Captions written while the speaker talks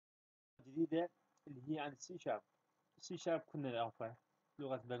الجديدة اللي هي عن السي شارب. السي شارب كنا نعرفها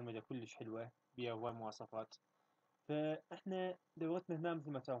لغة برمجة كلش حلوة بيها هواي مواصفات. فاحنا دورتنا هنا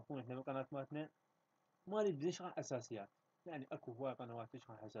مثل ما تعرفون احنا بالقناة مالتنا ما نبي نشرح اساسيات، يعني اكو هواي قنوات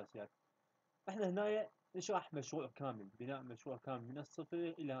تشرح اساسيات. احنا هنا نشرح مشروع كامل، بناء مشروع كامل من الصفر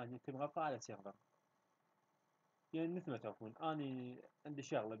الى ان يتم رفعه على سيرفر. يعني مثل ما تعرفون اني عندي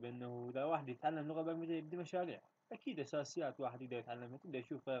شغله بانه اذا واحد يتعلم لغه برمجه يبدي مشاريع، اكيد اساسيات واحد يقدر يتعلمها، تبدا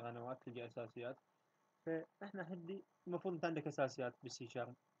يشوف قنوات تلقى اساسيات. فاحنا حدي المفروض انت عندك اساسيات بالسي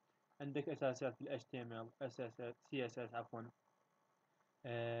شارب، عندك اساسيات بالاتش تي ام ال، اساسيات سي اس اس عفوا،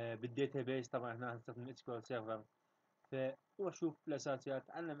 بالديتابيس طبعا هنا نستخدم اس كيو ال سيرفر. فروح شوف الاساسيات،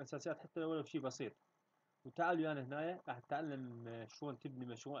 تعلم اساسيات حتى لو شيء بسيط. وتعالوا انا هنا راح اتعلم شلون تبني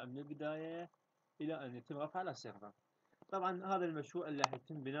مشروع من البدايه الى ان يتم رفعه على السيرفر. طبعا هذا المشروع اللي راح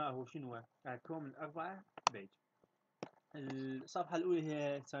يتم بناؤه شنو؟ راح يكون من 4 بيج. الصفحة الأولى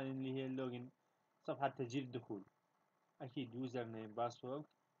هي اللي هي اللوجن، صفحة تسجيل الدخول، أكيد يوزر نيم باسورد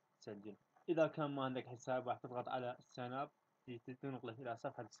تسجل. إذا كان ما عندك حساب راح تضغط على الساين اب، تنقله إلى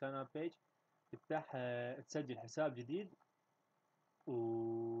صفحة الساين اب بيج، تفتح تسجل حساب جديد.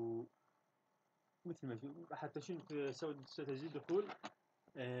 و مثل ما تشوف حتى شنو تسوي تسجيل دخول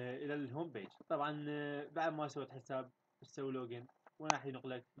إلى الهوم بيج. طبعا بعد ما سويت حساب تسوي لوجن وراح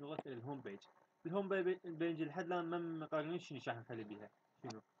ينقلك نقلت إلى الهوم بيج. الهوم بيج لحد الآن ما مقررين شنو راح نخلي بيها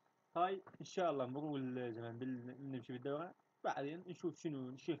شنو. هاي ان شاء الله مرور الزمن نمشي بالدورة بعدين نشوف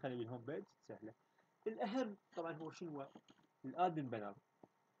شنو نخلي بالهوم بيج سهلة. الأهم طبعا هو شنو الادمن بانر.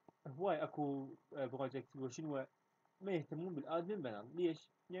 هواي اكو بروجكت هو شنو ما يهتمون بالادمن بانر. ليش؟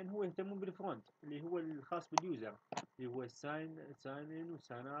 لان هو يهتمون بالفرونت اللي هو الخاص باليوزر، اللي هو ساين ان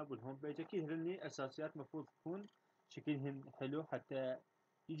وساين اب والهوم بيج. اكيد هذني اساسيات مفروض تكون شكلهن حلو حتى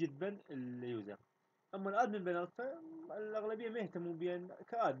يجذبن اليوزر. اما الادمن بانر فالاغلبيه ما يهتمون بين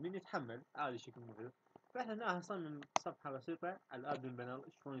كادمن يتحمل عادي شكل مثل. فاحنا هنا نصمم صفحه بسيطه على الادمن بانر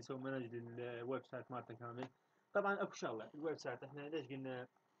شلون يسوي مانج للويب سايت مالته كامل. طبعا اكو شغله الويب سايت، احنا ليش قلنا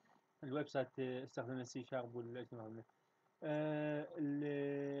الويب سايت استخدمنا السي شارب ولا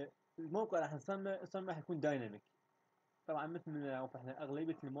الموقع راح نصمم راح يكون دايناميك. طبعا مثل ما نعرف احنا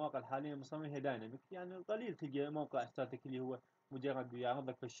اغلبيه المواقع الحاليه مصممه هي دايناميك، يعني قليل تلقى موقع ستاتيك اللي هو مجرد يعرض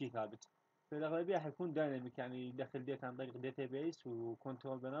لك شيء ثابت. فالاغلبيه حيكون دايناميك، يعني يدخل ديتا عن طريق داتا بيس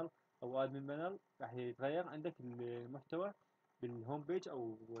وكنترول بانل او ادمن بانل، راح يتغير عندك المحتوى بالهوم بيج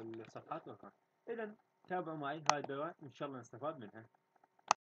او الصفحات الاخرى. اذا تابعوا معي هاي الدورة ان شاء الله نستفاد منها.